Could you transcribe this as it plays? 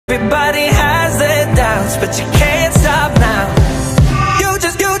Everybody has their doubts, but you can't stop now. You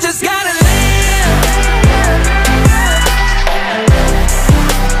just gotta live. You just gotta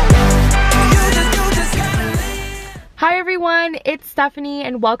live. Hi everyone, it's Stephanie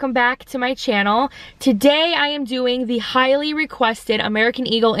and welcome back to my channel. Today I am doing the highly requested American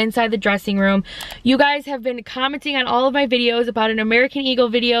Eagle inside the dressing room. You guys have been commenting on all of my videos about an American Eagle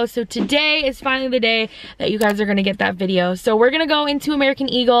video, so today is finally the day that you guys are gonna get that video. So we're gonna go into American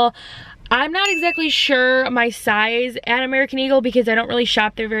Eagle. I'm not exactly sure my size at American Eagle because I don't really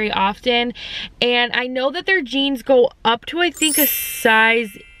shop there very often. And I know that their jeans go up to, I think, a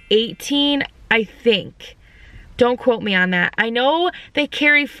size 18, I think. Don't quote me on that. I know they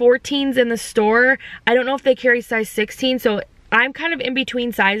carry 14s in the store. I don't know if they carry size 16, so I'm kind of in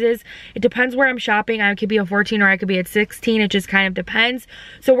between sizes. It depends where I'm shopping. I could be a 14 or I could be at 16. It just kind of depends.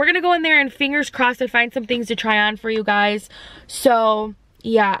 So we're gonna go in there and fingers crossed I find some things to try on for you guys. So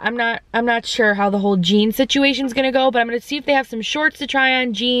yeah, I'm not sure how the whole jean situation's gonna go, but I'm gonna see if they have some shorts to try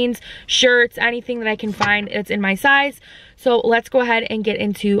on, jeans, shirts, anything that I can find that's in my size. So let's go ahead and get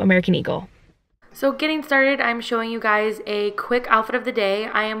into American Eagle. So getting started, I'm showing you guys a quick outfit of the day.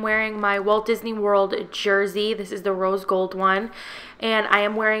 I am wearing my Walt Disney World jersey. This is the rose gold one. And I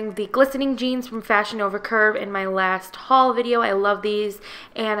am wearing the glistening jeans from Fashion Nova Curve in my last haul video. I love these.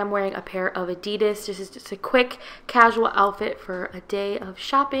 And I'm wearing a pair of Adidas. This is just a quick casual outfit for a day of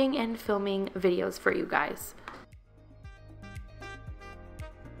shopping and filming videos for you guys.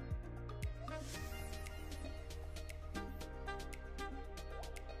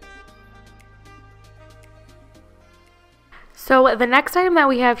 So the next item that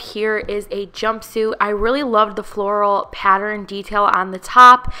we have here is a jumpsuit. I really loved the floral pattern detail on the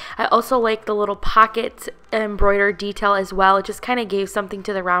top. I also like the little pocket embroidered detail as well. It just kind of gave something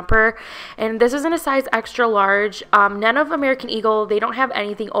to the romper. And this is in a size extra large. None of American Eagle, they don't have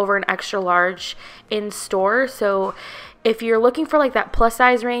anything over an extra large in store. So if you're looking for like that plus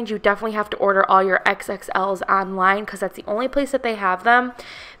size range, you definitely have to order all your XXLs online because that's the only place that they have them.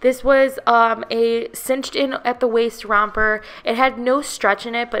 This was a cinched in at the waist romper. It had no stretch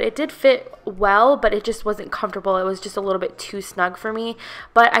in it, but it did fit well, but it just wasn't comfortable. It was just a little bit too snug for me,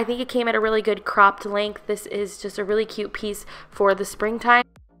 but I think it came at a really good cropped length. This is just a really cute piece for the springtime.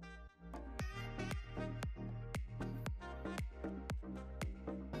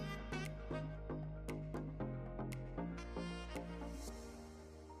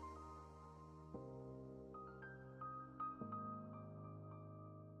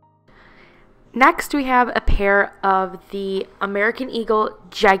 Next, we have a pair of the American Eagle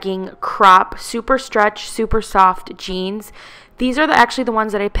jegging crop, super stretch, super soft jeans. These are actually the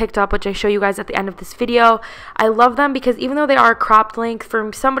ones that I picked up, which I show you guys at the end of this video. I love them because even though they are cropped length,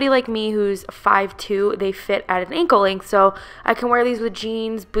 for somebody like me who's 5'2", they fit at an ankle length. So I can wear these with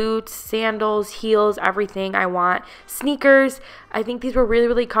jeans, boots, sandals, heels, everything I want. Sneakers. I think these were really,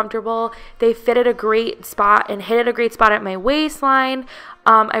 really comfortable. They fit at a great spot and hit at a great spot at my waistline.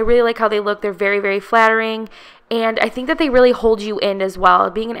 I really like how they look. They're very, very flattering. And I think that they really hold you in as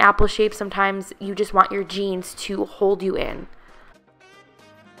well. Being an apple shape, sometimes you just want your jeans to hold you in.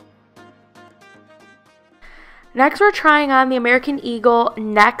 Next, we're trying on the American Eagle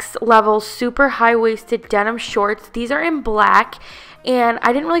Next Level super high-waisted denim shorts. These are in black, and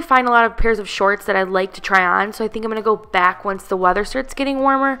I didn't really find a lot of pairs of shorts that I'd like to try on, so I think I'm going to go back once the weather starts getting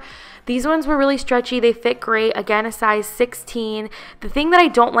warmer. These ones were really stretchy. They fit great. Again, a size 16. The thing that I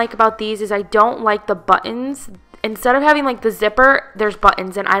don't like about these is I don't like the buttons. Instead of having like the zipper, there's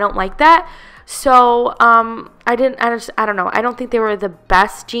buttons, and I don't like that. So I don't know. I don't think they were the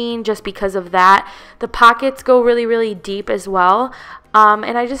best jean just because of that. The pockets go really, really deep as well.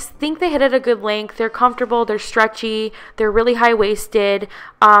 And I just think they hit at a good length. They're comfortable. They're stretchy. They're really high-waisted.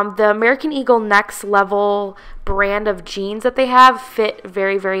 The American Eagle Next Level brand of jeans that they have fit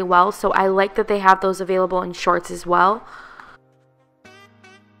very, very well. So I like that they have those available in shorts as well.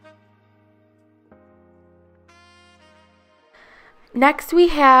 Next, we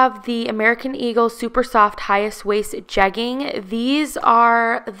have the American Eagle Super Soft Highest Waist Jegging. These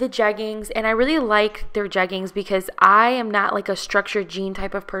are the jeggings, and I really like their jeggings because I am not like a structured jean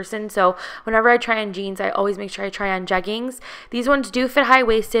type of person. So whenever I try on jeans, I always make sure I try on jeggings. These ones do fit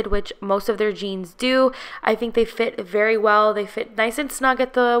high-waisted, which most of their jeans do. I think they fit very well. They fit nice and snug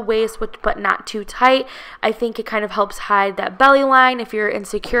at the waist, but not too tight. I think it kind of helps hide that belly line if you're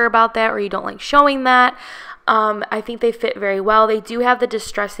insecure about that or you don't like showing that. I think they fit very well. They do have the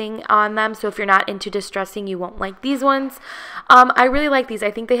distressing on them, so if you're not into distressing, you won't like these ones. I really like these.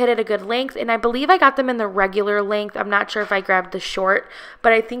 I think they hit at a good length, and I believe I got them in the regular length. I'm not sure if I grabbed the short,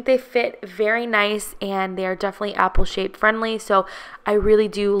 but I think they fit very nice, and they are definitely apple shape friendly, so I really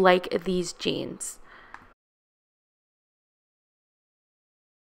do like these jeans.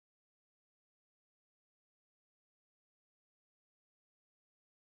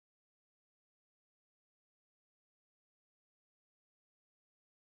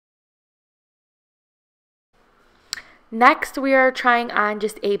 Next, we are trying on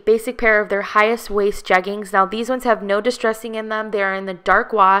just a basic pair of their highest waist jeggings. Now, these ones have no distressing in them. They are in the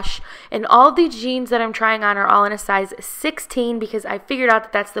dark wash. And all of these jeans that I'm trying on are all in a size 16 because I figured out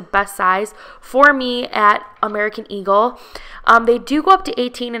that that's the best size for me at American Eagle. They do go up to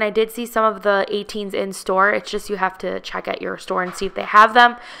 18, and I did see some of the 18s in store. It's just you have to check at your store and see if they have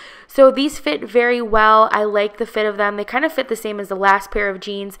them. So these fit very well. I like the fit of them. They kind of fit the same as the last pair of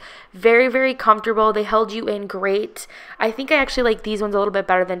jeans. Very, very comfortable. They held you in great. I think I actually like these ones a little bit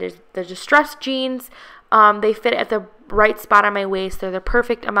better than the distressed jeans. They fit at the right spot on my waist. They're the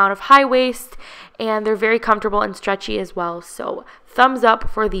perfect amount of high waist, and they're very comfortable and stretchy as well. So thumbs up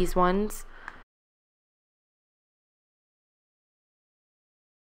for these ones.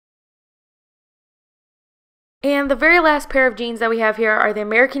 And the very last pair of jeans that we have here are the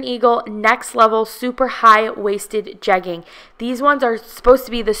American Eagle Next Level Super High Waisted Jegging. These ones are supposed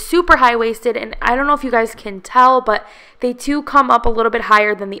to be the super high waisted, and I don't know if you guys can tell, but they do come up a little bit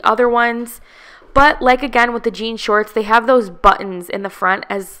higher than the other ones. But like again with the jean shorts, they have those buttons in the front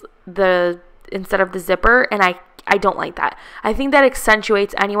as instead of the zipper, and I don't like that. I think that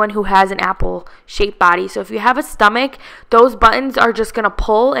accentuates anyone who has an apple-shaped body. So if you have a stomach, those buttons are just going to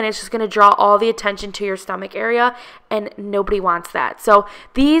pull, and it's just going to draw all the attention to your stomach area, and nobody wants that. So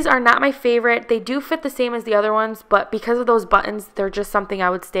these are not my favorite. They do fit the same as the other ones, but because of those buttons, they're just something I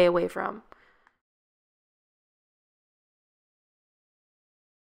would stay away from.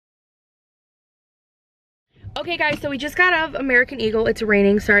 Okay guys, so we just got out of American Eagle. It's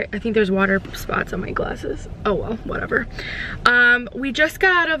raining. Sorry, I think there's water spots on my glasses. Oh well, whatever. We just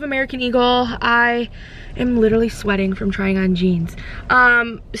got out of American Eagle. I am literally sweating from trying on jeans.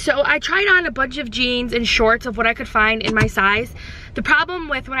 So I tried on a bunch of jeans and shorts of what I could find in my size. The problem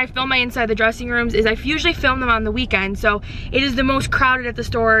with when I film my inside the dressing rooms is I usually film them on the weekend, so it is the most crowded at the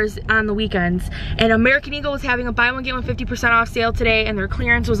stores on the weekends. And American Eagle was having a buy one get one 50% off sale today, and their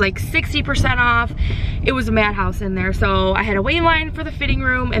clearance was like 60% off. It was a madhouse in there, so I had to wait in line for the fitting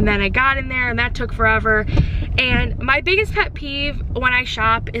room, and then I got in there, and that took forever. And my biggest pet peeve when I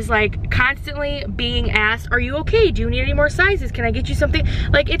shop is like constantly being asked, are you okay? Do you need any more sizes? Can I get you something?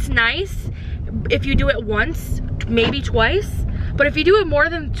 Like, it's nice if you do it once, maybe twice, but if you do it more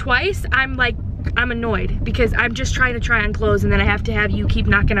than twice, I'm annoyed because I'm just trying to try on clothes, and then I have to have you keep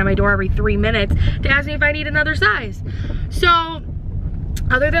knocking on my door every 3 minutes to ask me if I need another size. So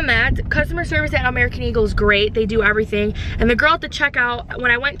other than that, customer service at American Eagle is great. They do everything. And the girl at the checkout,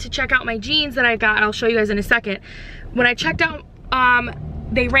 when I went to check out my jeans that I got, I'll show you guys in a second. When I checked out,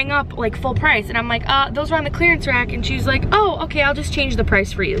 they rang up like full price, and I'm like, those were on the clearance rack, and she's like, oh, okay, I'll just change the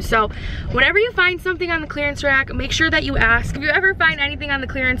price for you. So whenever you find something on the clearance rack, make sure that you ask. If you ever find anything on the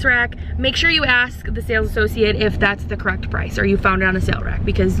clearance rack, make sure you ask the sales associate if that's the correct price, or you found it on a sale rack,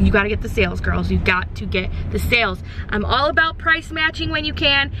 because you got to get the sales, girls. You got to get the sales. I'm all about price matching when you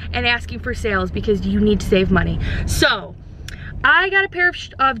can and asking for sales because you need to save money. So I got a pair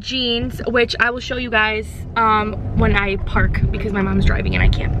of jeans, which I will show you guys when I park, because my mom's driving and I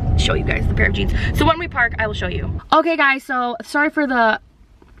can't show you guys the pair of jeans. So when we park, I will show you. Okay guys, so sorry for the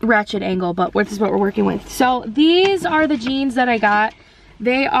ratchet angle, but this is what we're working with. So these are the jeans that I got.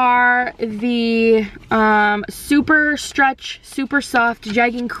 They are the super stretch, super soft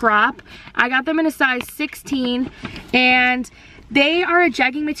jegging crop. I got them in a size 16, and they are a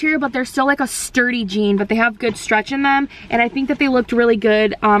jegging material, but they're still like a sturdy jean, but they have good stretch in them, and I think that they looked really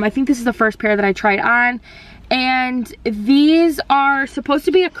good. I think this is the first pair that I tried on. And these are supposed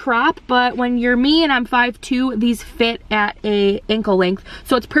to be a crop, but when you're me and I'm 5'2", these fit at a ankle length.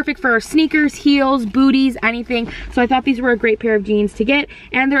 So it's perfect for sneakers, heels, booties, anything. So I thought these were a great pair of jeans to get,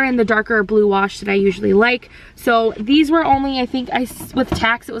 and they're in the darker blue wash that I usually like. So these were only, I think, with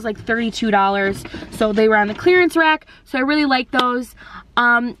tax, it was like $32. So they were on the clearance rack, so I really like those.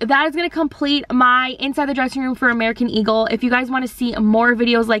 That is going to complete my inside the dressing room for American Eagle. If you guys want to see more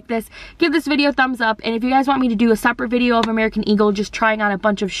videos like this, give this video a thumbs up. And if you guys want me to do a separate video of American Eagle just trying on a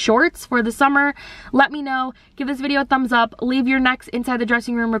bunch of shorts for the summer, let me know. Give this video a thumbs up. Leave your next inside the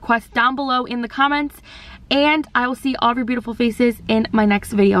dressing room request down below in the comments. And I will see all of your beautiful faces in my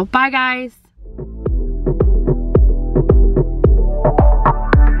next video. Bye guys.